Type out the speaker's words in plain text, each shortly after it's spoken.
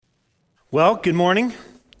Well, good morning.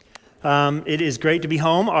 It is great to be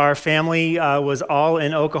home. Our family was all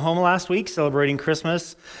in Oklahoma last week celebrating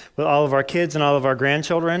Christmas with all of our kids and all of our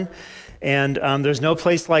grandchildren. And there's no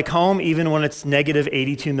place like home, even when it's negative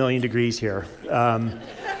 82 million degrees here.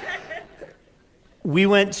 We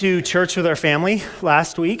went to church with our family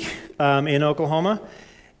last week in Oklahoma,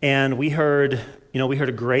 and we heard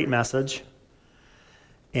a great message.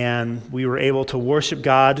 And we were able to worship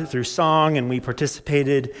God through song, and we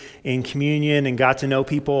participated in communion and got to know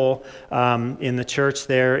people in the church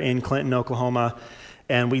there in Clinton, Oklahoma.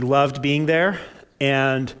 And we loved being there,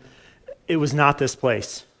 and it was not this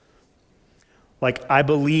place. I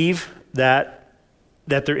believe that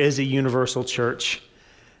there is a universal church,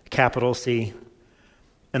 capital C.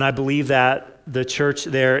 And I believe that the church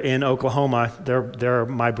there in Oklahoma, they're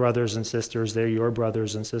my brothers and sisters, they're your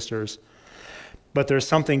brothers and sisters. But there's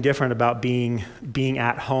something different about being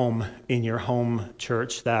at home in your home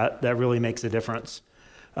church that really makes a difference,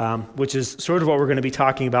 which is sort of what we're going to be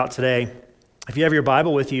talking about today. If you have your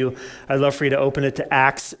Bible with you, I'd love for you to open it to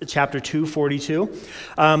Acts chapter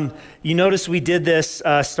 2:42. You notice we did this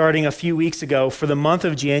starting a few weeks ago. For the month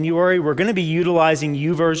of January, we're going to be utilizing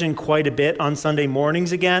YouVersion quite a bit on Sunday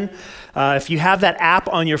mornings again. If you have that app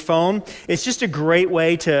on your phone, it's just a great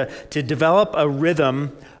way to develop a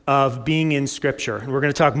rhythm of being in Scripture. And we're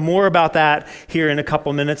going to talk more about that here in a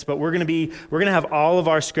couple minutes, but we're going to have all of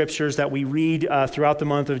our scriptures that we read throughout the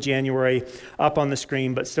month of January up on the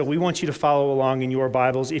screen, but still we want you to follow along in your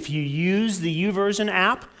Bibles. If you use the YouVersion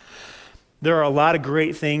app, there are a lot of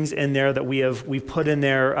great things in there that we've put in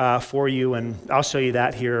there for you, and I'll show you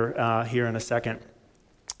that here in a second.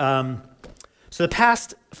 So the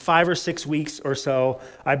past 5 or 6 weeks or so,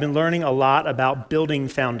 I've been learning a lot about building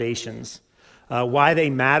foundations. Why they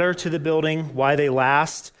matter to the building, why they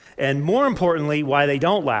last, and more importantly, why they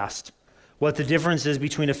don't last. What the difference is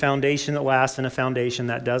between a foundation that lasts and a foundation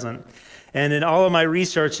that doesn't. And in all of my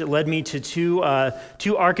research, it led me to two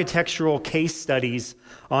architectural case studies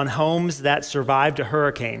on homes that survived a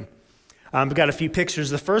hurricane. We've got a few pictures.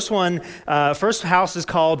 The first house is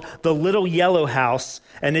called the Little Yellow House,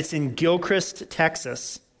 and it's in Gilchrist,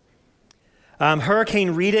 Texas.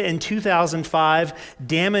 Hurricane Rita in 2005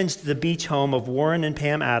 damaged the beach home of Warren and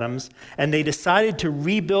Pam Adams, and they decided to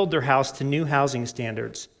rebuild their house to new housing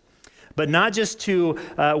standards. But not just to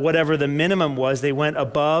whatever the minimum was, they went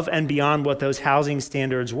above and beyond what those housing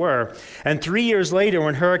standards were. And 3 years later,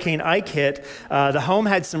 when Hurricane Ike hit, the home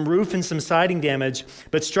had some roof and some siding damage,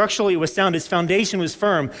 but structurally it was sound. Its foundation was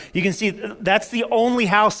firm. You can see that's the only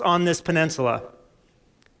house on this peninsula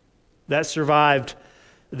that survived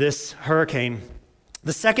this hurricane.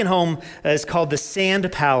 The second home is called the Sand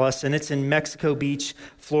Palace, and it's in Mexico Beach,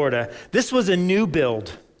 Florida. This was a new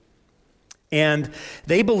build, and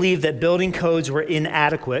they believed that building codes were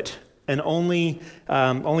inadequate and only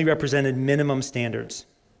represented minimum standards.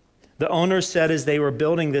 The owners said as they were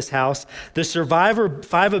building this house, the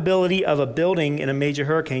survivability of a building in a major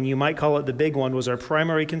hurricane, you might call it the big one, was our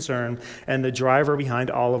primary concern and the driver behind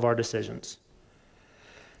all of our decisions.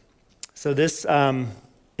 So this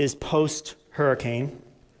is post-hurricane.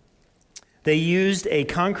 They used a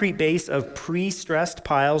concrete base of pre-stressed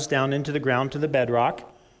piles down into the ground to the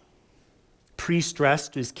bedrock.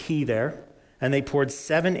 Pre-stressed is key there. And they poured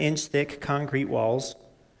 7-inch thick concrete walls,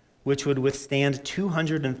 which would withstand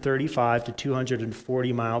 235 to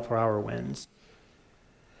 240 mile per hour winds.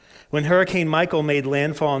 When Hurricane Michael made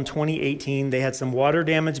landfall in 2018, they had some water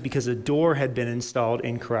damage because a door had been installed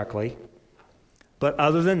incorrectly. But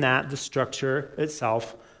other than that, the structure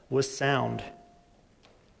itself was sound.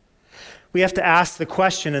 We have to ask the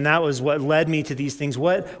question, and that was what led me to these things.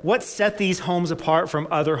 What set these homes apart from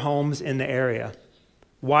other homes in the area?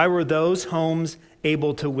 Why were those homes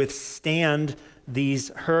able to withstand these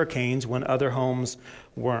hurricanes when other homes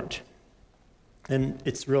weren't? And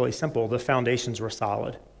it's really simple. The foundations were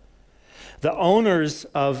solid. The owners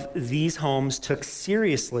of these homes took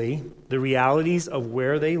seriously the realities of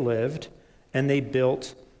where they lived, and they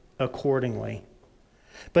built accordingly.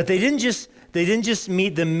 But they didn't just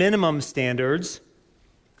meet the minimum standards.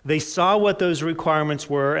 They saw what those requirements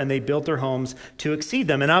were, and they built their homes to exceed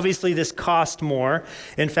them. And obviously, this cost more.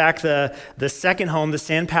 In fact, the second home, the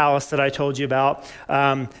Sand Palace that I told you about,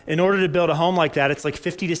 in order to build a home like that, it's like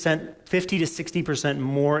 50 to 60%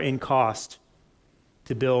 more in cost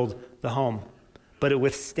to build the home. But it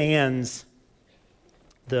withstands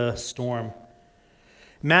the storm.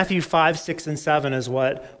 Matthew 5, 6, and 7 is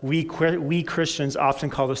what we Christians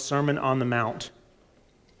often call the Sermon on the Mount.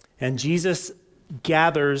 And Jesus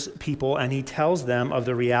gathers people and he tells them of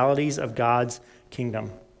the realities of God's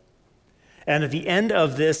kingdom. And at the end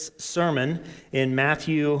of this sermon in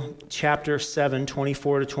Matthew chapter 7,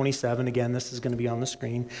 24 to 27, again, this is going to be on the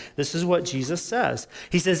screen, this is what Jesus says.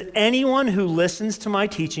 He says, "Anyone who listens to my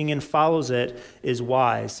teaching and follows it is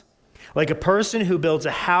wise, like a person who builds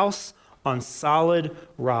a house on solid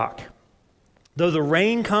rock. Though the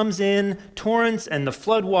rain comes in torrents and the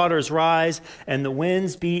floodwaters rise and the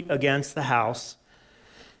winds beat against the house,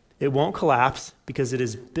 it won't collapse because it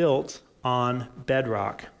is built on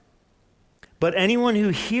bedrock. But anyone who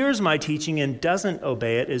hears my teaching and doesn't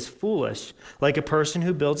obey it is foolish, like a person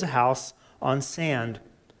who builds a house on sand.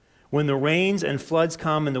 When the rains and floods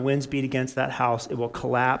come and the winds beat against that house, it will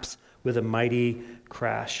collapse with a mighty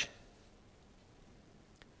crash."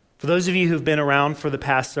 For those of you who've been around for the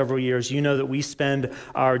past several years, you know that we spend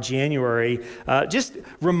our January just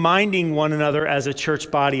reminding one another as a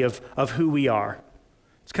church body of who we are.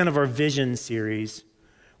 It's kind of our vision series.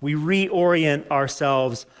 We reorient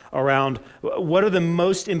ourselves around what are the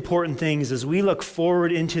most important things as we look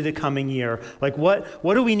forward into the coming year. Like what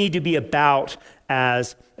do we need to be about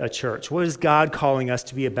as a church? What is God calling us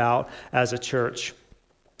to be about as a church?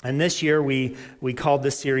 And this year we called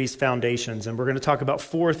this series Foundations, and we're going to talk about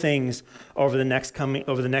 4 things over the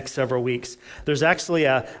next several weeks. There's actually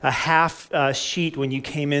a half sheet when you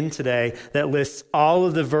came in today that lists all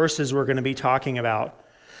of the verses we're going to be talking about.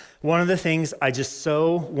 One of the things I just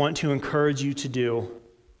so want to encourage you to do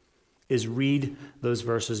is read those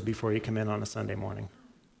verses before you come in on a Sunday morning.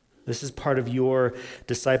 This is part of your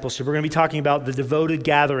discipleship. We're going to be talking about the devoted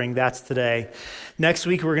gathering. That's today. Next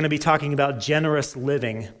week, we're going to be talking about generous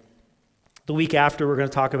living. The week after, we're going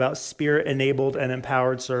to talk about spirit-enabled and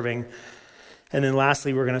empowered serving. And then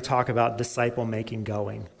lastly, we're going to talk about disciple-making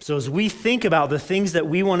going. So as we think about the things that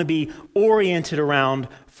we want to be oriented around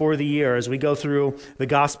for the year, as we go through the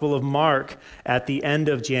Gospel of Mark at the end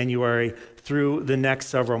of January through the next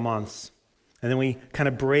several months. And then we kind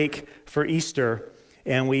of break for Easter,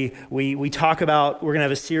 and we talk about, we're going to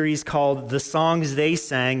have a series called The Songs They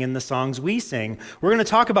Sang and the Songs We Sing. We're going to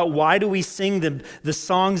talk about why do we sing the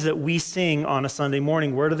songs that we sing on a Sunday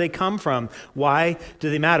morning? Where do they come from? Why do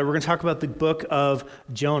they matter? We're going to talk about the book of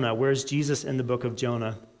Jonah. Where's Jesus in the book of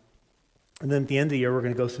Jonah? And then at the end of the year, we're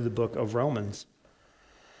going to go through the book of Romans.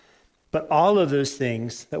 But all of those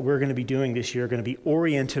things that we're going to be doing this year are going to be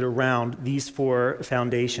oriented around these 4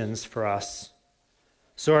 foundations for us.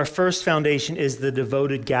 So our first foundation is the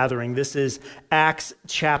devoted gathering. This is Acts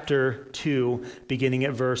chapter 2, beginning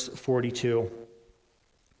at verse 42.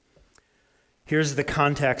 Here's the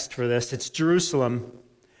context for this. It's Jerusalem,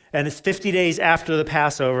 and it's 50 days after the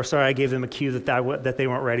Passover. Sorry, I gave them a cue that they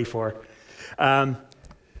weren't ready for.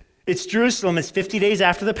 It's Jerusalem. It's 50 days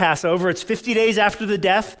after the Passover. It's 50 days after the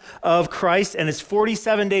death of Christ, and it's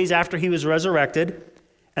 47 days after he was resurrected,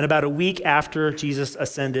 and about a week after Jesus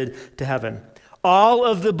ascended to heaven. All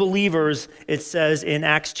of the believers, it says in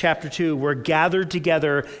Acts chapter 2, were gathered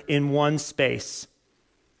together in one space.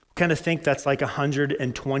 Kind of think that's like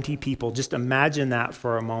 120 people. Just imagine that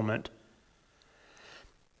for a moment.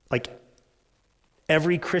 Like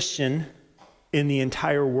every Christian in the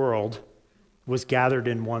entire world was gathered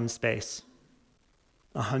in one space.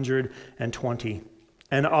 120.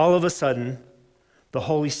 And all of a sudden, the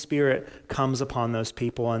Holy Spirit comes upon those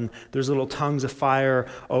people, and there's little tongues of fire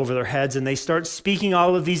over their heads, and they start speaking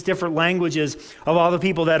all of these different languages of all the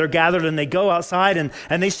people that are gathered, and they go outside and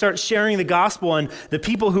they start sharing the gospel, and the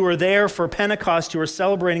people who are there for Pentecost, who are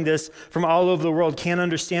celebrating this from all over the world, can't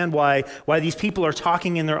understand why these people are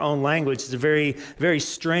talking in their own language. It's a very, very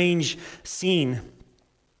strange scene.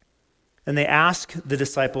 And they ask the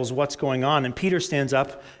disciples what's going on, and Peter stands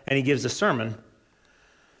up and he gives a sermon.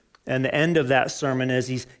 And the end of that sermon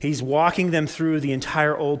is he's walking them through the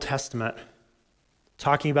entire Old Testament,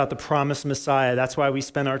 talking about the promised Messiah. That's why we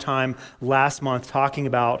spent our time last month talking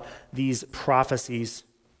about these prophecies.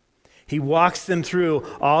 He walks them through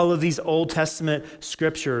all of these Old Testament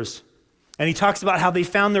scriptures. And he talks about how they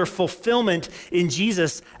found their fulfillment in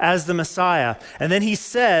Jesus as the Messiah. And then he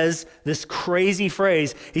says this crazy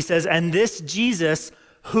phrase. He says, "And this Jesus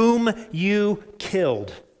whom you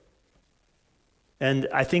killed." And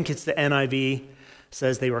I think it's the NIV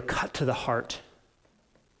says they were cut to the heart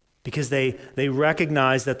because they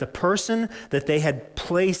recognized that the person that they had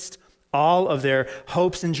placed all of their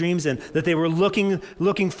hopes and dreams in, that they were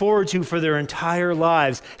looking forward to for their entire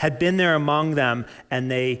lives, had been there among them,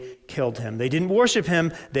 and they killed him. They didn't worship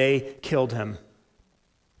him, they killed him.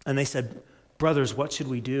 And they said, "Brothers, what should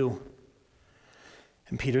we do?"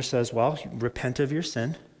 And Peter says, "Well, repent of your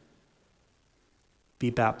sin, be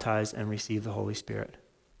baptized, and receive the Holy Spirit."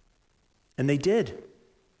 And they did.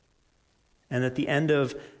 And at the end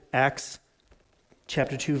of Acts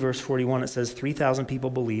chapter 2, verse 41, it says 3,000 people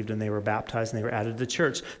believed and they were baptized and they were added to the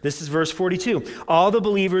church. This is verse 42. All the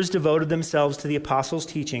believers devoted themselves to the apostles'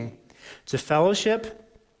 teaching, to fellowship,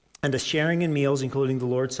 and to sharing in meals, including the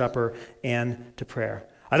Lord's Supper, and to prayer.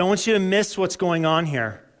 I don't want you to miss what's going on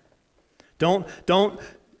here. Don't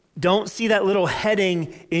see that little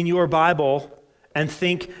heading in your Bible and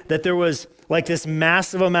think that there was like this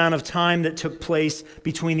massive amount of time that took place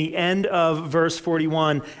between the end of verse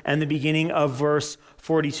 41 and the beginning of verse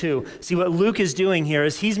 42. See, what Luke is doing here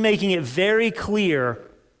is he's making it very clear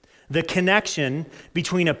the connection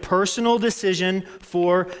between a personal decision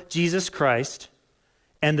for Jesus Christ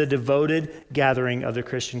and the devoted gathering of the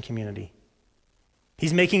Christian community.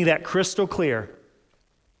 He's making that crystal clear.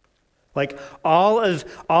 Like all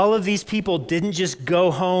of these people didn't just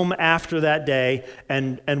go home after that day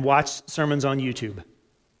and watch sermons on YouTube.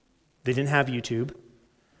 They didn't have YouTube.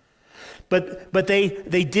 But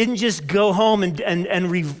they didn't just go home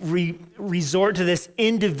and resort to this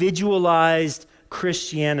individualized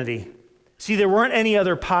Christianity. See, there weren't any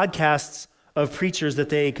other podcasts of preachers that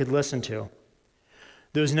they could listen to.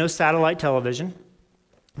 There was no satellite television.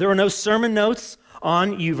 There were no sermon notes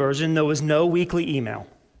on YouVersion. There was no weekly email.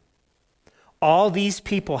 All they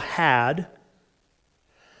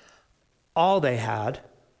had,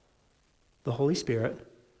 the Holy Spirit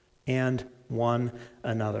and one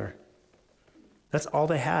another. That's all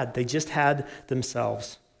they had. They just had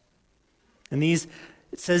themselves. And it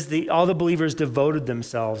says all the believers devoted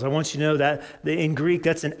themselves. I want you to know that in Greek,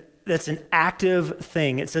 that's an active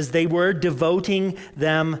thing. It says they were devoting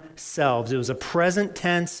themselves. It was a present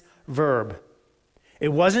tense verb. It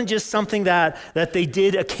wasn't just something that they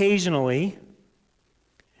did occasionally.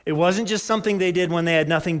 It wasn't just something they did when they had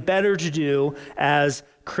nothing better to do as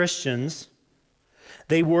Christians.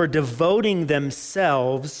 They were devoting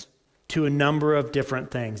themselves to a number of different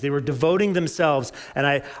things. They were devoting themselves. And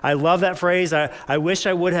I love that phrase. I wish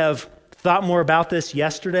I would have thought more about this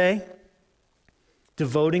yesterday.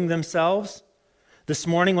 Devoting themselves. This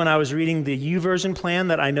morning when I was reading the YouVersion plan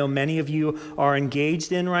that I know many of you are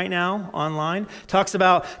engaged in right now online, talks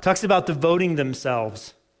about devoting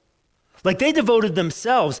themselves. Like they devoted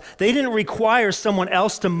themselves. They didn't require someone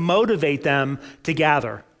else to motivate them to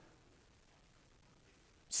gather.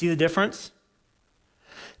 See the difference?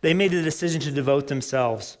 They made a decision to devote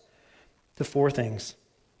themselves to four things.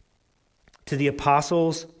 To the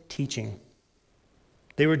apostles' teaching.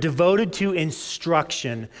 They were devoted to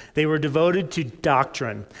instruction. They were devoted to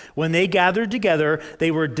doctrine. When they gathered together,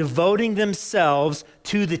 they were devoting themselves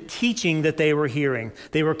to the teaching that they were hearing.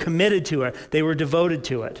 They were committed to it. They were devoted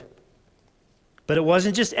to it. But it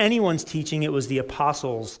wasn't just anyone's teaching, it was the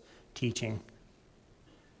apostles' teaching.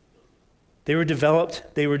 They were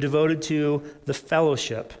devoted to the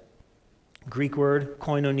fellowship. Greek word,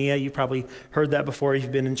 koinonia, you probably heard that before if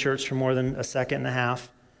you've been in church for more than a second and a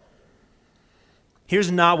half.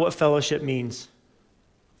 Here's not what fellowship means.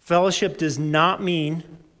 Fellowship does not mean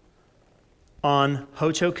on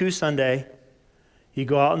Hochoku Sunday, you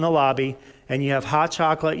go out in the lobby and you have hot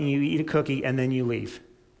chocolate and you eat a cookie and then you leave.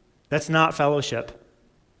 That's not fellowship.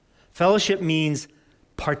 Fellowship means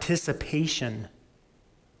participation.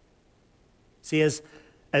 See, as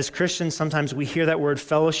Christians, sometimes we hear that word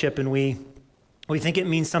fellowship and we think it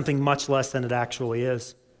means something much less than it actually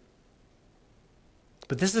is.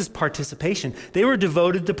 But this is participation. They were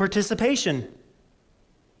devoted to participation.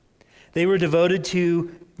 They were devoted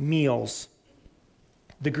to meals.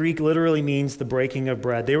 The Greek literally means the breaking of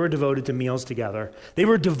bread. They were devoted to meals together. They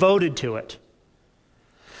were devoted to it.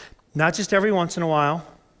 Not just every once in a while,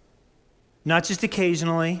 not just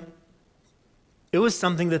occasionally. It was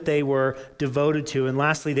something that they were devoted to. And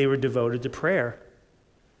lastly, they were devoted to prayer.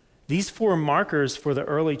 These four markers for the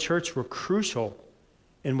early church were crucial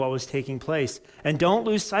in what was taking place. And don't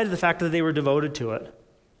lose sight of the fact that they were devoted to it.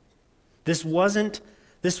 This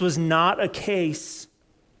was not a case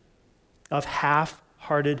of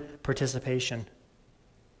half-hearted participation,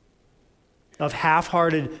 of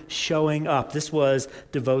half-hearted showing up. This was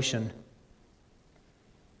devotion.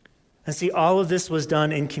 And see, all of this was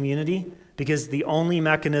done in community because the only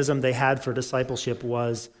mechanism they had for discipleship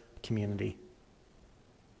was community.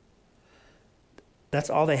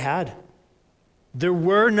 That's all they had. There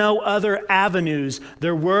were no other avenues.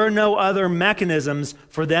 There were no other mechanisms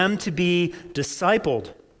for them to be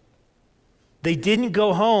discipled. They didn't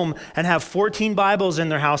go home and have 14 Bibles in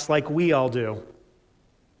their house like we all do.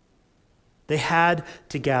 They had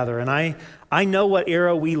to gather. And I know what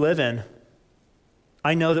era we live in.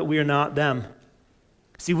 I know that we are not them.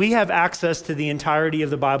 See, we have access to the entirety of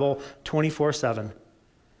the Bible 24/7.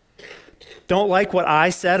 Don't like what I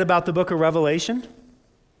said about the book of Revelation?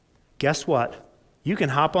 Guess what? You can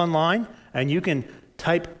hop online and you can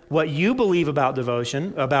type what you believe about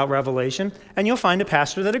devotion, about Revelation, and you'll find a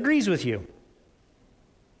pastor that agrees with you.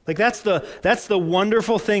 Like that's the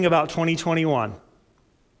wonderful thing about 2021.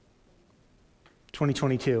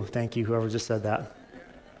 2022, thank you, whoever just said that.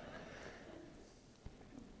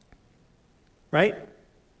 Right?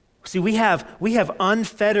 See, we have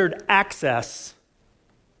unfettered access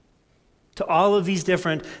to all of these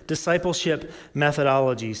different discipleship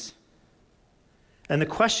methodologies. And the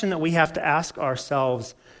question that we have to ask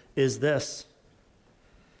ourselves is this: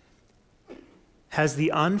 has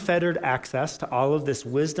the unfettered access to all of this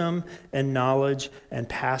wisdom and knowledge and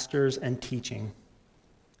pastors and teaching,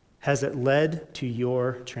 has it led to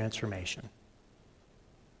your transformation?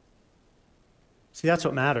 See, that's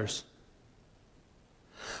what matters.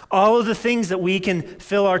 All of the things that we can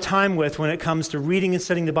fill our time with when it comes to reading and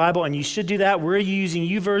studying the Bible, and you should do that. We're using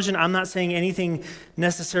YouVersion. I'm not saying anything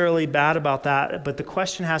necessarily bad about that, but the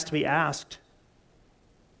question has to be asked.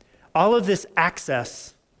 All of this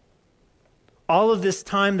access, all of this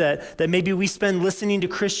time that maybe we spend listening to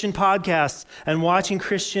Christian podcasts and watching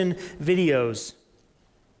Christian videos,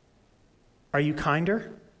 are you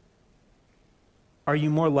kinder? Are you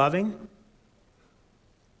more loving?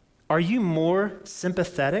 Are you more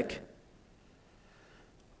sympathetic?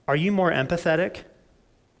 Are you more empathetic?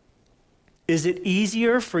 Is it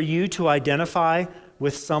easier for you to identify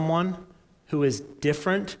with someone who is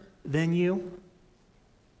different than you?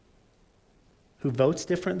 Who votes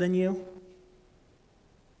different than you?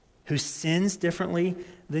 Who sins differently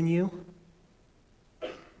than you?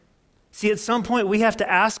 See, at some point, we have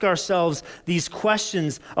to ask ourselves these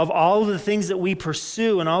questions of all of the things that we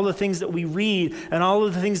pursue and all the things that we read and all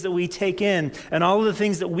of the things that we take in and all of the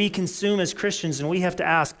things that we consume as Christians, and we have to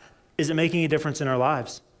ask, is it making a difference in our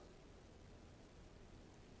lives?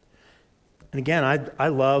 And again, I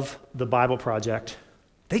love the Bible Project.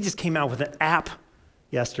 They just came out with an app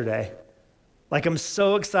yesterday. Like, I'm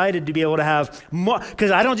so excited to be able to have more,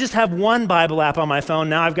 because I don't just have one Bible app on my phone,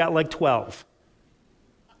 now I've got like 12.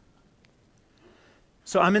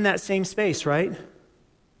 So I'm in that same space, right?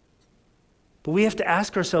 But we have to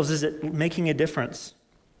ask ourselves, is it making a difference?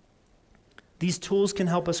 These tools can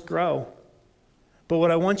help us grow. But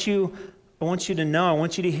what I want you to know, I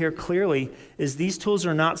want you to hear clearly, is these tools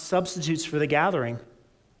are not substitutes for the gathering.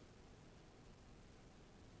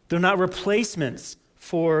 They're not replacements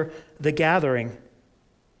for the gathering.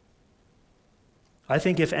 I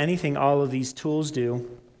think if anything, all of these tools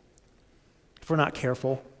do, if we're not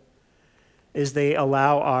careful, is they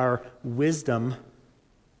allow our wisdom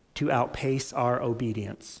to outpace our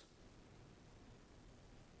obedience.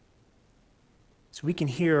 So we can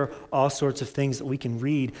hear all sorts of things that we can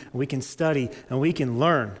read, and we can study, and we can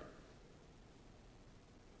learn.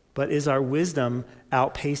 But is our wisdom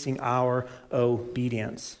outpacing our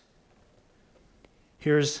obedience?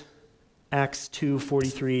 Here's Acts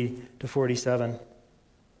 2:43-47.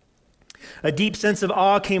 A deep sense of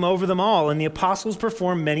awe came over them all, and the apostles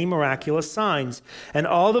performed many miraculous signs. And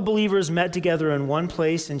all the believers met together in one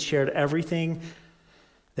place and shared everything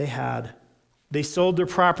they had. They sold their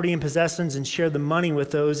property and possessions and shared the money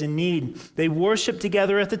with those in need. They worshiped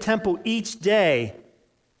together at the temple each day.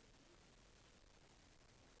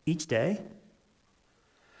 Each day?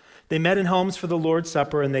 They met in homes for the Lord's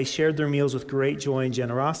Supper, and they shared their meals with great joy and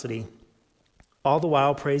generosity, all the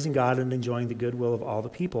while praising God and enjoying the goodwill of all the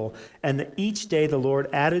people. And that each day the Lord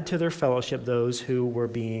added to their fellowship those who were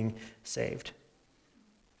being saved.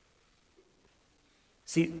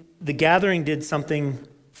 See, the gathering did something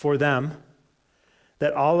for them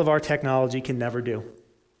that all of our technology can never do.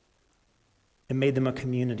 It made them a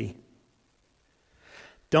community.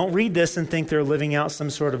 Don't read this and think they're living out some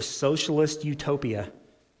sort of socialist utopia.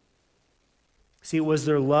 See, it was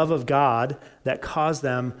their love of God that caused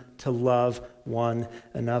them to love one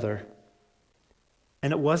another.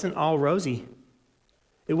 And it wasn't all rosy.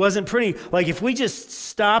 It wasn't pretty. Like, if we just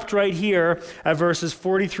stopped right here at verses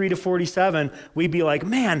 43-47, we'd be like,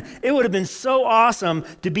 man, it would have been so awesome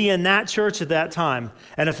to be in that church at that time.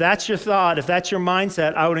 And if that's your thought, if that's your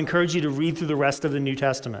mindset, I would encourage you to read through the rest of the New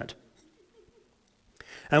Testament.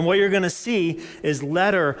 And what you're going to see is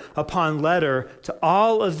letter upon letter to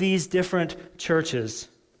all of these different churches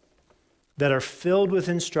that are filled with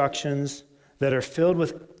instructions, that are filled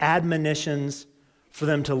with admonitions for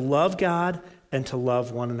them to love God and to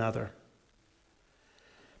love one another.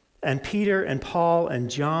 And Peter and Paul and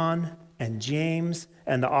John and James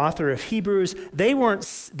and the author of Hebrews, they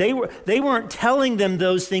weren't telling them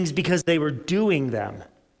those things because they were doing them.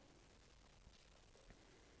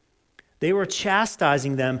 They were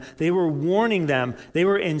chastising them, they were warning them, they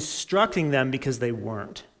were instructing them because they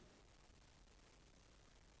weren't.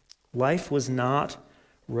 Life was not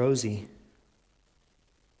rosy.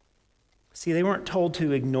 See, they weren't told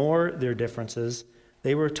to ignore their differences.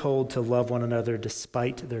 They were told to love one another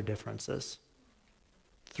despite their differences,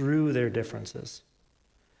 through their differences.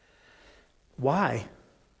 Why?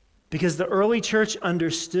 Because the early church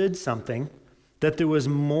understood something, that there was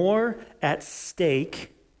more at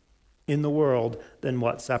stake in the world than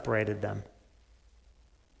what separated them.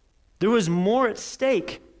 There was more at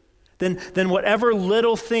stake than whatever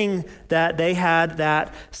little thing that they had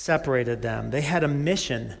that separated them. They had a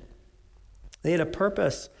mission. They had a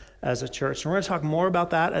purpose as a church. And we're going to talk more about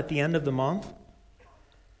that at the end of the month.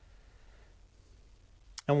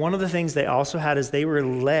 And one of the things they also had is they were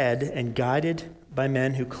led and guided by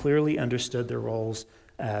men who clearly understood their roles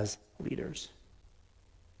as leaders.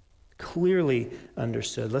 Clearly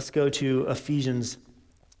understood. Let's go to Ephesians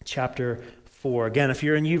chapter 4. Again, if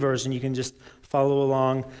you're in YouVersion, you can just follow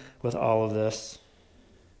along with all of this.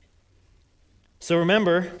 So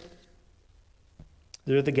remember,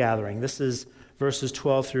 they're at the gathering. This is verses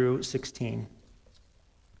 12 through 16.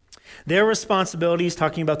 Their responsibility is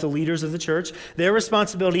talking about the leaders of the church. Their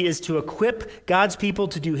responsibility is to equip God's people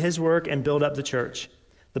to do his work and build up the church,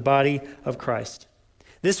 the body of Christ.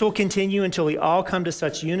 This will continue until we all come to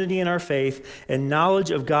such unity in our faith and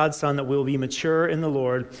knowledge of God's Son that we will be mature in the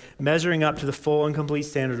Lord, measuring up to the full and complete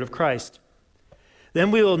standard of Christ.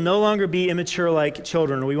 Then we will no longer be immature like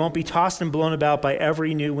children. We won't be tossed and blown about by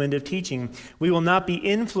every new wind of teaching. We will not be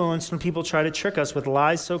influenced when people try to trick us with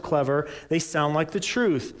lies so clever they sound like the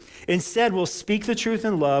truth. Instead, we'll speak the truth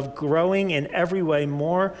in love, growing in every way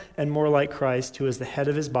more and more like Christ, who is the head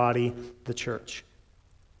of his body, the church.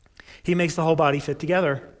 He makes the whole body fit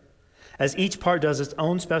together. As each part does its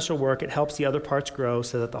own special work, it helps the other parts grow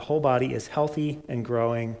so that the whole body is healthy and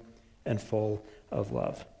growing and full of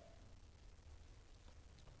love.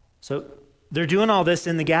 So they're doing all this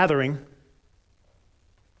in the gathering.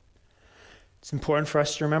 It's important for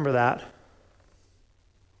us to remember that.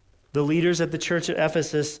 The leaders at the church at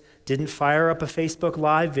Ephesus didn't fire up a Facebook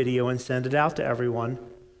Live video and send it out to everyone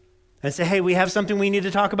and say, hey, we have something we need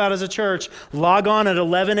to talk about as a church. Log on at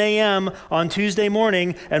 11 a.m. on Tuesday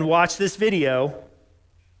morning and watch this video.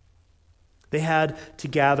 They had to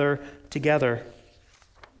gather together.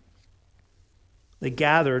 They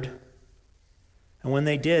gathered. And when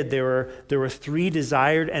they did, there were three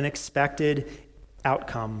desired and expected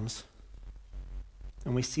outcomes.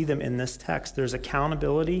 And we see them in this text. There's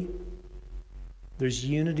accountability, there's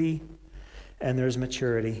unity, and there's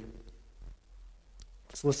maturity.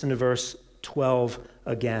 Let's listen to verse 12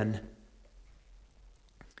 again.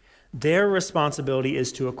 Their responsibility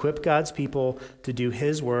is to equip God's people to do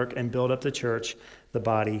his work and build up the church, the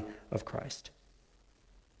body of Christ.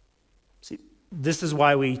 See, this is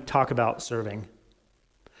why we talk about serving.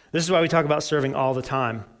 This is why we talk about serving all the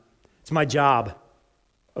time. It's my job,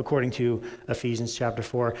 according to Ephesians chapter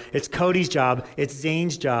 4. It's Cody's job. It's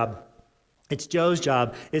Zane's job. It's Joe's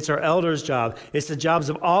job. It's our elders' job. It's the jobs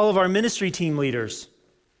of all of our ministry team leaders.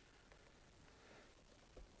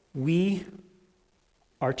 We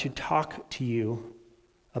are to talk to you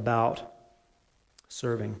about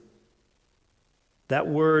serving. That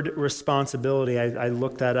word responsibility, I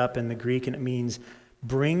looked that up in the Greek, and it means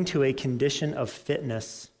bring to a condition of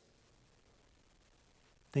fitness.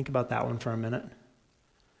 Think about that one for a minute.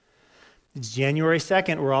 It's January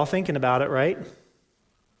 2nd. We're all thinking about it, right?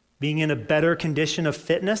 Being in a better condition of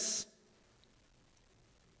fitness.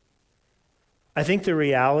 I think the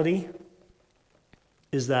reality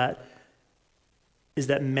is that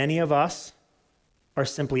many of us are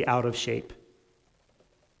simply out of shape.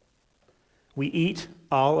 We eat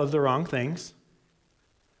all of the wrong things.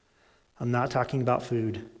 I'm not talking about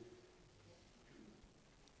food.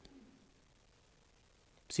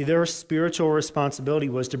 See, their spiritual responsibility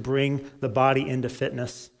was to bring the body into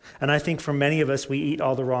fitness. And I think for many of us, we eat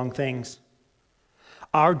all the wrong things.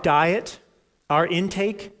 Our diet, our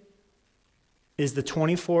intake, is the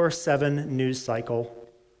 24/7 news cycle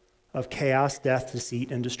of chaos, death,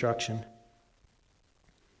 deceit, and destruction.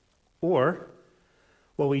 Or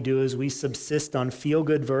what we do is we subsist on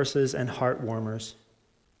feel-good verses and heart-warmers.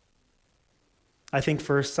 I think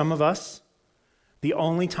for some of us, the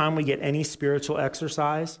only time we get any spiritual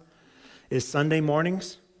exercise is Sunday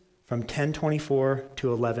mornings from 10:24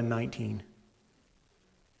 to 11:19.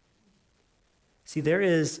 See, there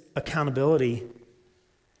is accountability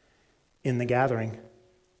in the gathering.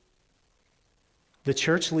 The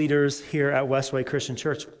church leaders here at Westway Christian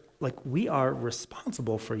Church, we are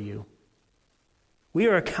responsible for you. We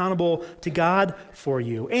are accountable to God for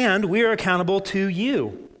you, and we are accountable to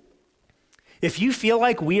you. If you feel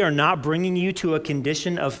like we are not bringing you to a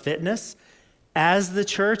condition of fitness, As the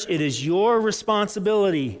church, it is your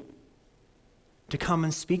responsibility to come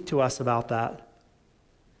and speak to us about that,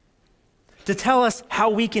 to tell us how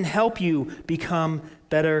we can help you become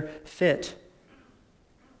better fit.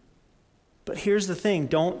 But here's the thing,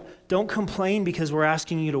 don't complain because we're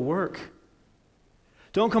asking you to work.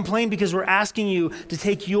 Don't complain because we're asking you to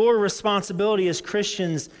take your responsibility as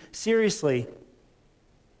Christians seriously.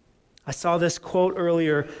 I saw this quote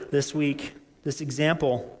earlier this week, this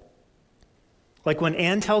example. Like when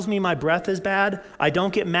Ann tells me my breath is bad, I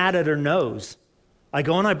don't get mad at her nose. I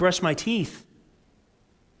go and I brush my teeth.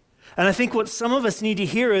 And I think what some of us need to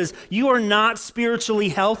hear is, you are not spiritually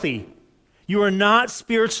healthy. You are not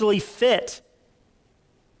spiritually fit.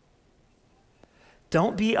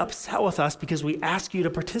 Don't be upset with us because we ask you to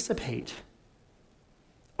participate.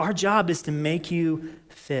 Our job is to make you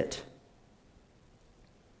fit.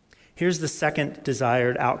 Here's the second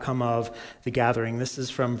desired outcome of the gathering. This is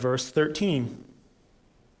from verse 13.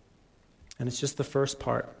 And it's just the first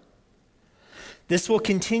part. This will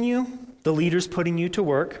continue, the leaders putting you to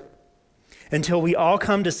work, until we all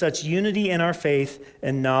come to such unity in our faith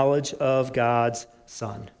and knowledge of God's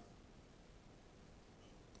Son.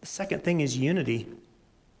 The second thing is unity.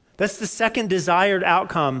 That's the second desired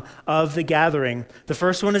outcome of the gathering. The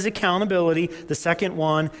first one is accountability. The second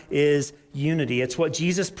one is unity. It's what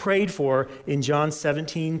Jesus prayed for in John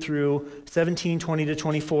 17, 20 to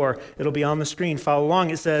 24. It'll be on the screen. Follow along.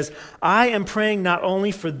 It says, I am praying not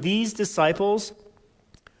only for these disciples,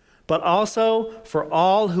 but also for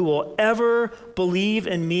all who will ever believe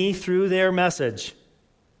in me through their message.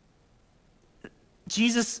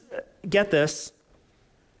 Jesus, get this,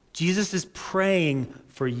 Jesus is praying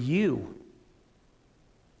for you.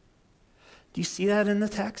 Do you see that in the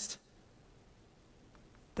text?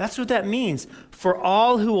 That's what that means. For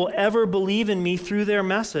all who will ever believe in me through their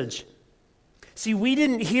message. See, we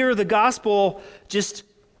didn't hear the gospel just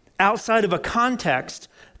outside of a context.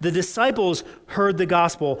 The disciples heard the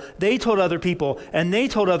gospel. They told other people, and they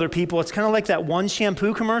told other people. It's kind of like that one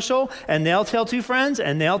shampoo commercial, and they'll tell two friends,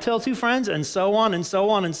 and they'll tell two friends, and so on, and so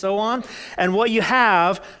on, and so on. And what you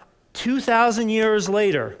have 2,000 years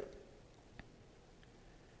later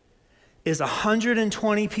is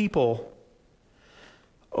 120 people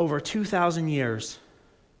over 2,000 years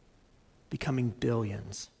becoming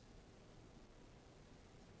billions.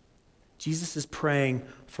 Jesus is praying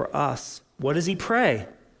for us. What does he pray?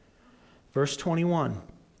 Verse 21.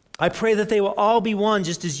 I pray that they will all be one,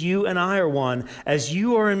 just as you and I are one, as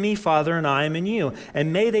you are in me, Father, and I am in you.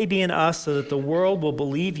 And may they be in us, so that the world will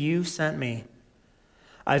believe you sent me.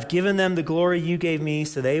 I've given them the glory you gave me,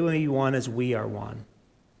 so they will be one as we are one.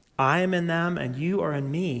 I am in them, and you are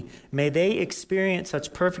in me. May they experience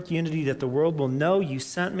such perfect unity that the world will know you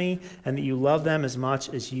sent me, and that you love them as much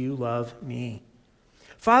as you love me.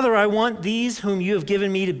 Father, I want these whom you have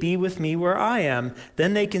given me to be with me where I am.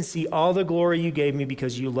 Then they can see all the glory you gave me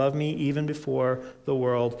because you loved me even before the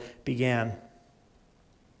world began.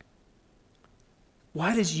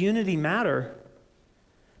 Why does unity matter?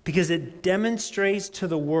 Because it demonstrates to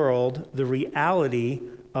the world the reality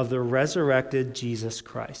of the resurrected Jesus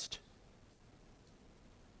Christ.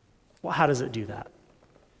 Well, how does it do that?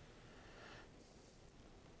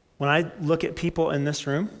 When I look at people in this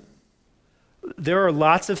room, there are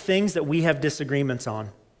lots of things that we have disagreements on.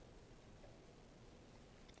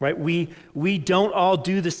 Right? We don't all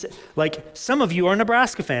do this. Like, some of you are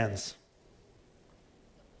Nebraska fans.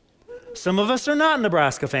 Some of us are not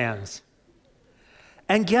Nebraska fans.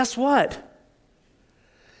 And guess what?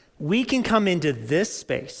 We can come into this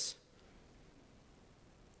space.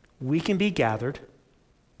 We can be gathered,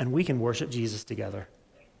 and we can worship Jesus together.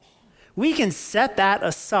 We can set that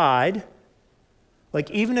aside,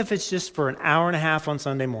 like even if it's just for an hour and a half on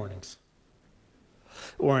Sunday mornings,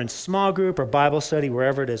 or in small group or Bible study,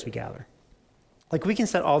 wherever it is we gather. Like, we can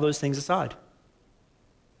set all those things aside.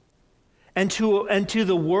 And to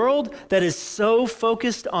the world that is so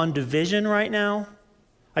focused on division right now,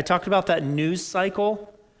 I talked about that news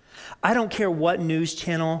cycle. I don't care what news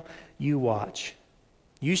channel you watch.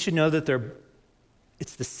 You should know that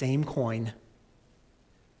it's the same coin.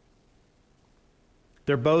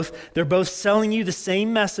 They're both selling you the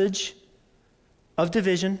same message of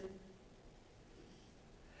division.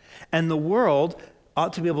 And the world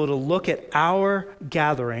ought to be able to look at our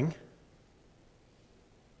gathering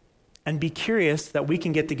and be curious that we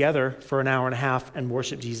can get together for an hour and a half and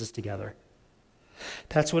worship Jesus together.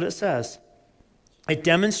 That's what it says. It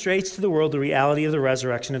demonstrates to the world the reality of the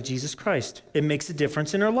resurrection of Jesus Christ. It makes a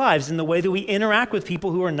difference in our lives, in the way that we interact with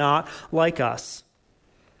people who are not like us.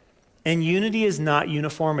 And unity is not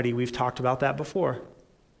uniformity. We've talked about that before.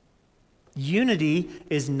 Unity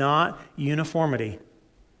is not uniformity.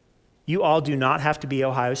 You all do not have to be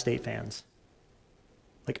Ohio State fans.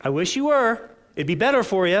 Like, I wish you were. It'd be better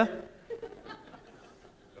for you.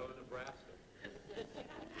 Go to Nebraska.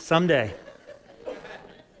 Someday.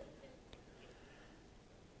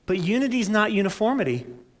 But unity's not uniformity.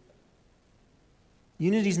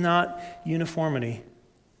 Unity's not uniformity.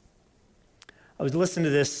 I was listening to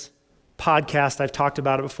this podcast. I've talked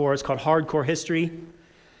about it before. It's called Hardcore History.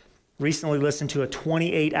 Recently listened to a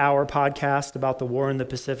 28-hour podcast about the war in the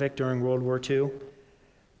Pacific during World War II.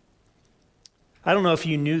 I don't know if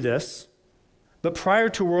you knew this, but prior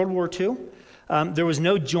to World War II, there was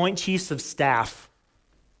no Joint Chiefs of Staff.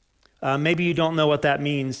 Maybe you don't know what that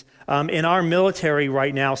means. In our military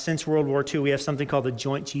right now, since World War II, we have something called the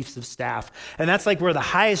Joint Chiefs of Staff. And that's like where the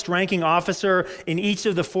highest ranking officer in each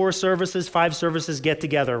of the 5 services get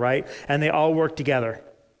together, right? And they all work together.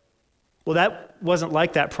 Well, that wasn't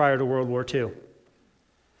like that prior to World War II.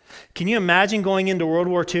 Can you imagine going into World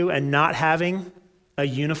War II and not having a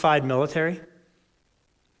unified military?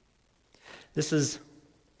 This is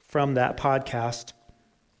from that podcast.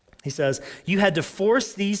 He says, you had to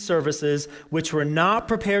force these services, which were not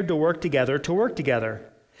prepared to work together.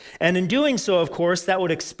 And in doing so, of course, that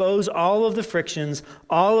would expose all of the frictions,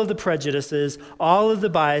 all of the prejudices, all of the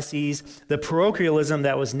biases, the parochialism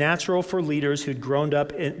that was natural for leaders who'd grown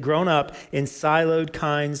up in siloed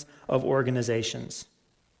kinds of organizations.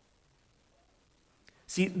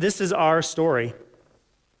 See, this is our story.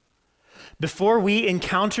 Before we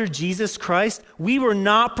encountered Jesus Christ, we were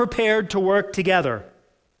not prepared to work together.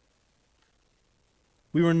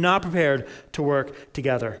 We were not prepared to work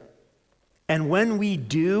together. And when we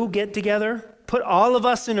do get together, put all of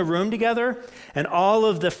us in a room together, and all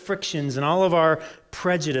of the frictions and all of our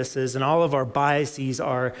prejudices and all of our biases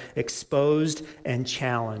are exposed and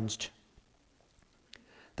challenged.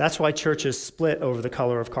 That's why churches split over the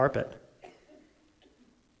color of carpet.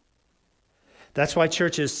 That's why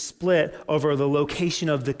churches split over the location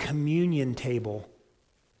of the communion table.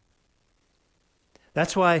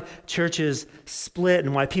 That's why churches split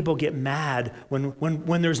and why people get mad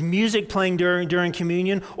when there's music playing during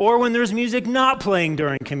communion or when there's music not playing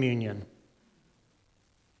during communion.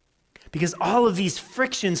 Because all of these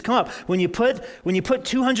frictions come up. When you put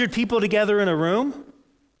 200 people together in a room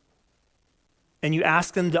and you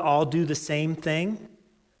ask them to all do the same thing,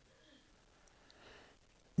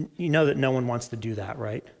 you know that no one wants to do that,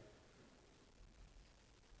 right?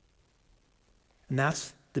 And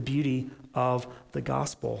that's the beauty of the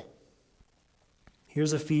gospel.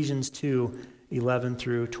 Here's Ephesians 2:11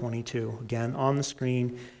 through 22. Again, on the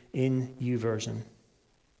screen in YouVersion.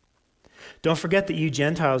 Don't forget that you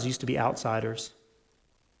Gentiles used to be outsiders.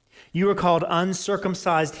 You were called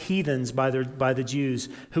uncircumcised heathens by the Jews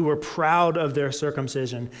who were proud of their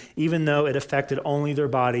circumcision, even though it affected only their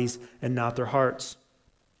bodies and not their hearts.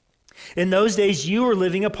 In those days, you were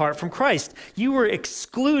living apart from Christ. You were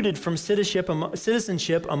excluded from citizenship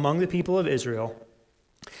among the people of Israel,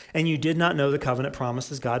 and you did not know the covenant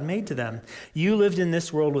promises God made to them. You lived in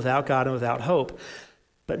this world without God and without hope.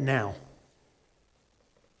 But now,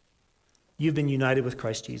 you've been united with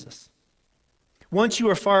Christ Jesus. Once you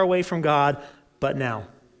were far away from God, but now,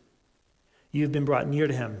 you've been brought near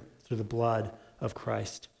to him through the blood of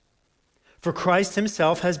Christ. For Christ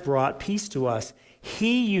himself has brought peace to us.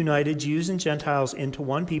 He united Jews and Gentiles into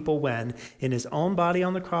one people when, in his own body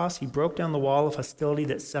on the cross, he broke down the wall of hostility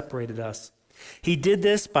that separated us. He did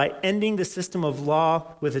this by ending the system of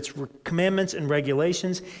law with its commandments and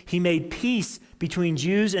regulations. He made peace between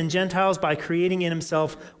Jews and Gentiles by creating in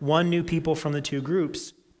himself one new people from the two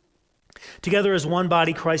groups. Together as one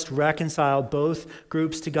body, Christ reconciled both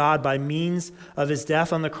groups to God by means of his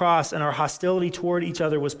death on the cross, and our hostility toward each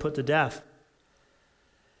other was put to death.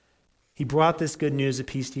 He brought this good news of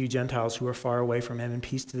peace to you Gentiles who are far away from him, and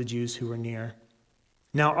peace to the Jews who are near.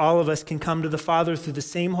 Now all of us can come to the Father through the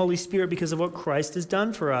same Holy Spirit because of what Christ has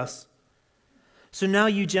done for us. So now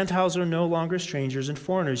you Gentiles are no longer strangers and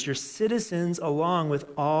foreigners. You're citizens along with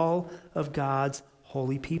all of God's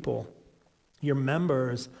holy people. You're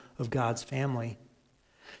members of God's family.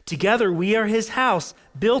 Together we are his house,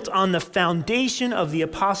 built on the foundation of the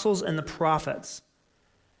apostles and the prophets.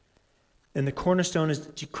 And the cornerstone is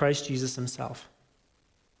Christ Jesus himself.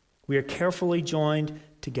 We are carefully joined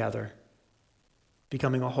together,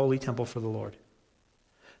 becoming a holy temple for the Lord.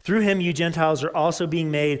 Through him, you Gentiles are also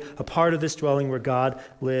being made a part of this dwelling where God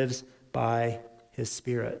lives by his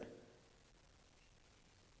Spirit.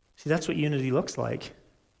 See, that's what unity looks like.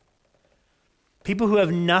 People who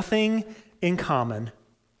have nothing in common,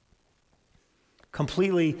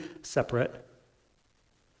 completely separate,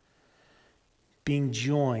 being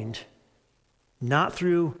joined not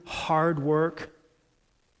through hard work,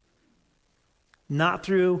 not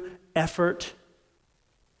through effort,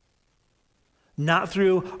 not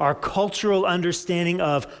through our cultural understanding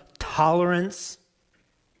of tolerance,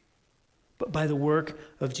 but by the work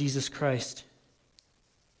of Jesus Christ.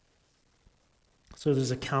 So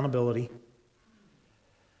there's accountability,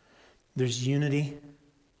 there's unity,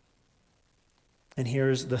 and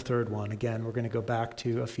here's the third one. Again, we're going to go back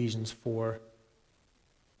to Ephesians 4,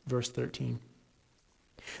 verse 13.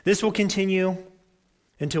 This will continue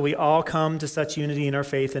until we all come to such unity in our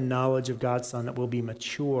faith and knowledge of God's Son that we'll be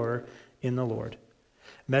mature in the Lord,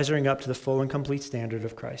 measuring up to the full and complete standard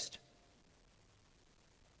of Christ.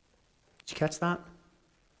 Did you catch that?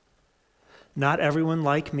 Not everyone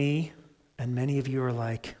like me, and many of you are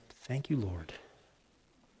like, thank you, Lord.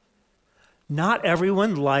 Not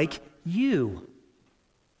everyone like you.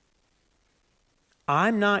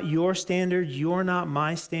 I'm not your standard, you're not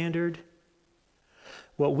my standard.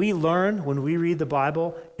 What we learn when we read the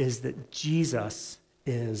Bible is that Jesus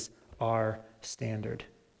is our standard.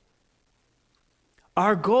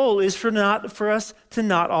 Our goal is for us to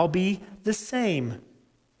not all be the same.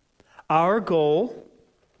 Our goal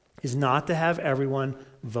is not to have everyone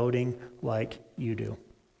voting like you do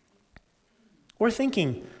or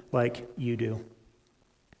thinking like you do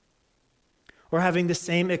or having the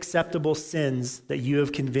same acceptable sins that you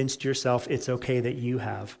have convinced yourself it's okay that you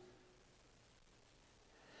have.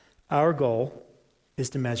 Our goal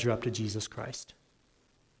is to measure up to Jesus Christ.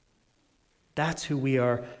 That's who we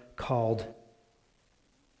are called.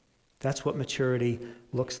 That's what maturity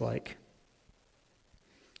looks like.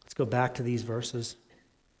 Let's go back to these verses.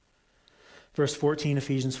 Verse 14,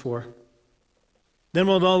 Ephesians 4. Then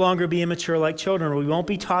we'll no longer be immature like children. We won't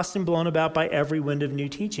be tossed and blown about by every wind of new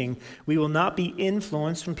teaching. We will not be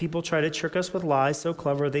influenced when people try to trick us with lies so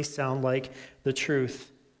clever they sound like the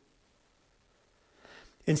truth.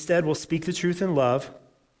 Instead, we'll speak the truth in love,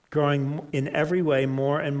 growing in every way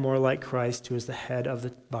more and more like Christ, who is the head of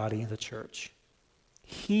the body, the church.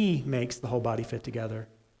 He makes the whole body fit together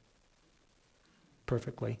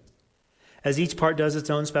perfectly. As each part does its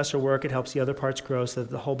own special work, it helps the other parts grow so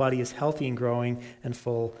that the whole body is healthy and growing and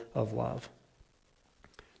full of love.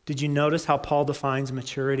 Did you notice how Paul defines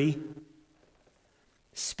maturity?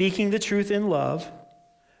 Speaking the truth in love,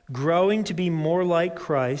 growing to be more like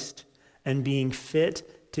Christ, and being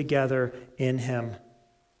fit together in him.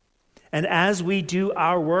 And as we do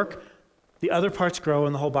our work, the other parts grow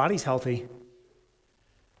and the whole body's healthy.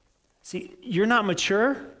 See, you're not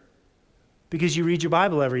mature because you read your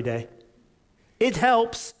Bible every day. It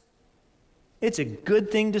helps. It's a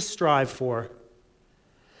good thing to strive for.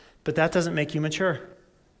 But that doesn't make you mature.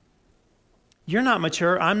 You're not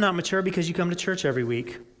mature. I'm not mature because you come to church every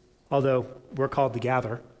week, although we're called to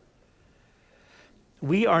gather.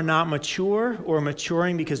 We are not mature or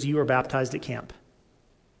maturing because you were baptized at camp.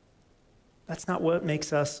 That's not what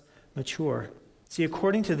makes us mature. See,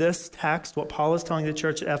 according to this text, what Paul is telling the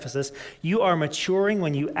church at Ephesus, you are maturing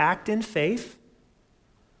when you act in faith,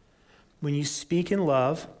 when you speak in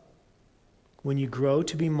love, when you grow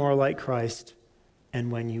to be more like Christ,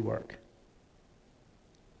 and when you work.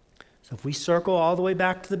 So if we circle all the way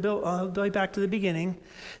back to the beginning,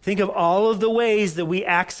 think of all of the ways that we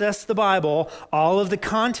access the Bible, all of the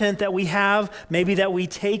content that we have, maybe that we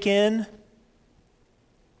take in.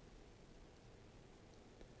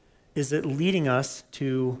 Is it leading us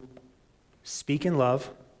to speak in love,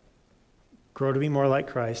 grow to be more like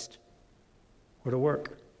Christ, or to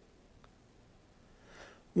work?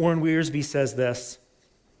 Warren Wiersbe says this: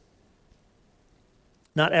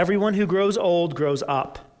 not everyone who grows old grows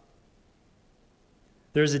up.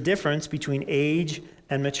 There's a difference between age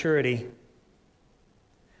and maturity.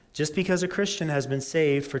 Just because a Christian has been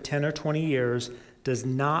saved for 10 or 20 years does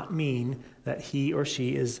not mean that he or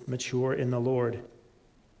she is mature in the Lord.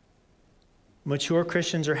 Mature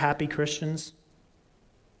Christians are happy Christians,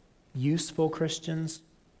 useful Christians,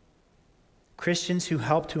 Christians who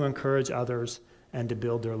help to encourage others and to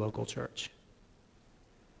build their local church.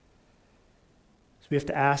 So we have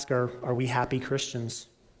to ask, are we happy Christians?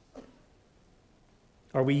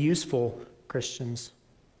 Are we useful Christians?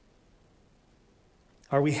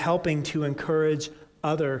 Are we helping to encourage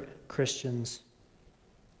other Christians?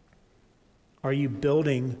 Are you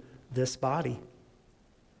building this body?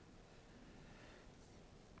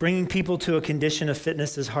 Bringing people to a condition of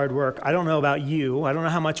fitness is hard work. I don't know about you. I don't know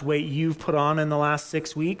how much weight you've put on in the last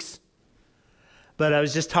 6 weeks. But I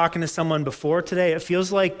was just talking to someone before today. It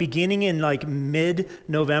feels like beginning in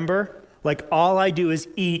mid-November, all I do is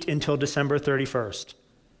eat until December 31st.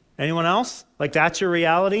 Anyone else? Like that's your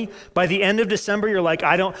reality? By the end of December, you're like,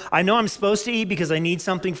 I know I'm supposed to eat because I need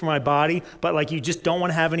something for my body, but like you just don't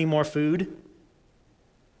want to have any more food?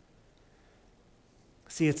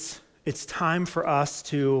 See, it's time for us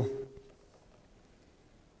to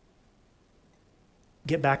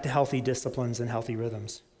get back to healthy disciplines and healthy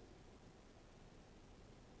rhythms.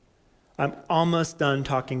 I'm almost done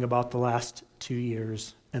talking about the last 2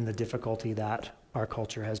 years and the difficulty that our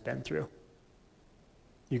culture has been through.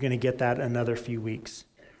 You're going to get that in another few weeks.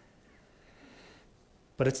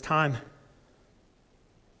 But it's time.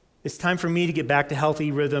 It's time for me to get back to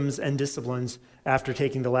healthy rhythms and disciplines after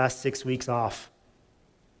taking the last 6 weeks off.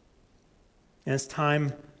 And it's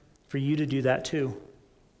time for you to do that too.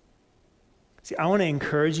 See, I want to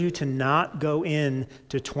encourage you to not go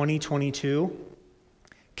into 2022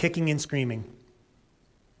 kicking and screaming.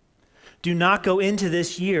 Do not go into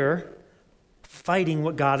this year fighting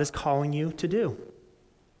what God is calling you to do.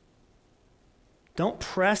 Don't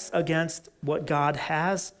press against what God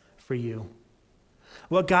has for you.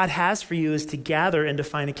 What God has for you is to gather and to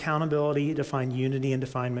find accountability, to find unity, and to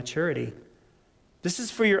find maturity. This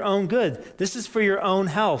is for your own good. This is for your own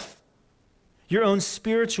health, your own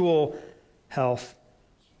spiritual health.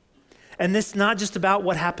 And this is not just about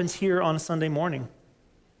what happens here on a Sunday morning.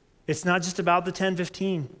 It's not just about the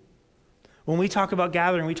 10:15. When we talk about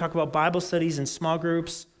gathering, we talk about Bible studies and small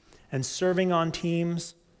groups and serving on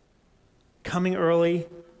teams, coming early,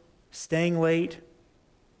 staying late.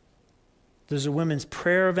 There's a women's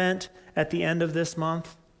prayer event at the end of this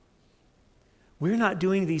month. We're not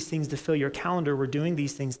doing these things to fill your calendar. We're doing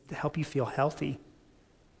these things to help you feel healthy,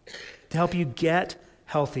 to help you get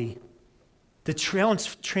healthy, to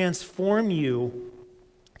transform you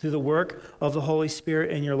through the work of the Holy Spirit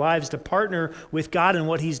in your lives, to partner with God in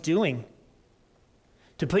what He's doing,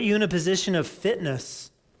 to put you in a position of fitness,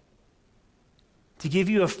 to give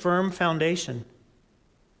you a firm foundation.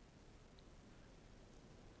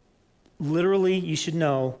 Literally, you should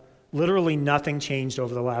know, literally nothing changed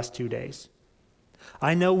over the last 2 days.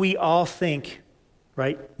 I know we all think,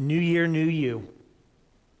 right, new year, new you.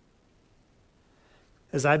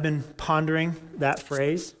 As I've been pondering that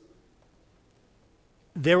phrase,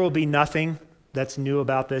 there will be nothing that's new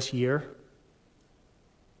about this year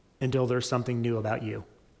until there's something new about you.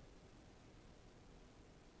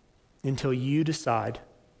 Until you decide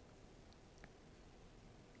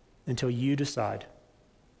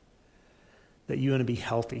that you want to be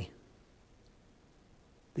healthy,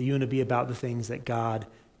 that you want to be about the things that God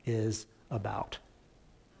is about.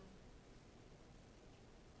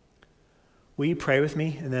 Will you pray with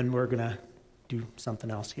me? And then we're going to do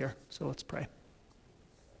something else here. So let's pray.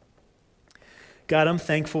 God, I'm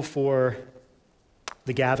thankful for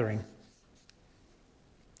the gathering.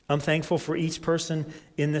 I'm thankful for each person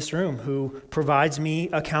in this room who provides me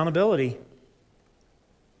accountability,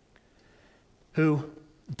 who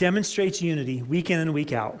demonstrates unity week in and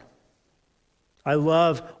week out. I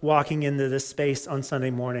love walking into this space on Sunday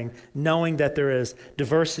morning, knowing that there is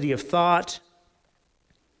diversity of thought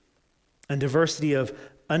and diversity of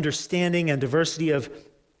understanding and diversity of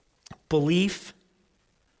belief.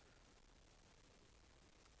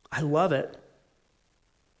 I love it.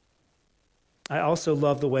 I also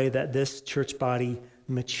love the way that this church body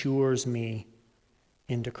matures me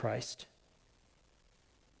into Christ.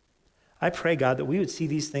 I pray, God, that we would see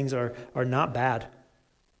these things are not bad.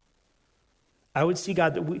 I would see,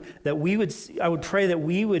 God, I would pray that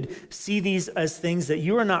we would see these as things that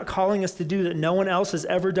you are not calling us to do that no one else has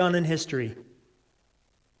ever done in history.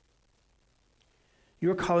 You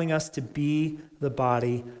are calling us to be the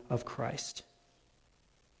body of Christ.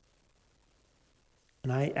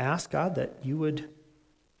 And I ask, God, that you would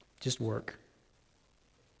just work,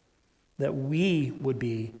 that we would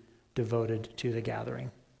be devoted to the gathering.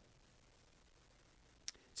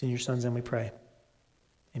 It's in your Son's name we pray.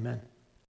 Amen.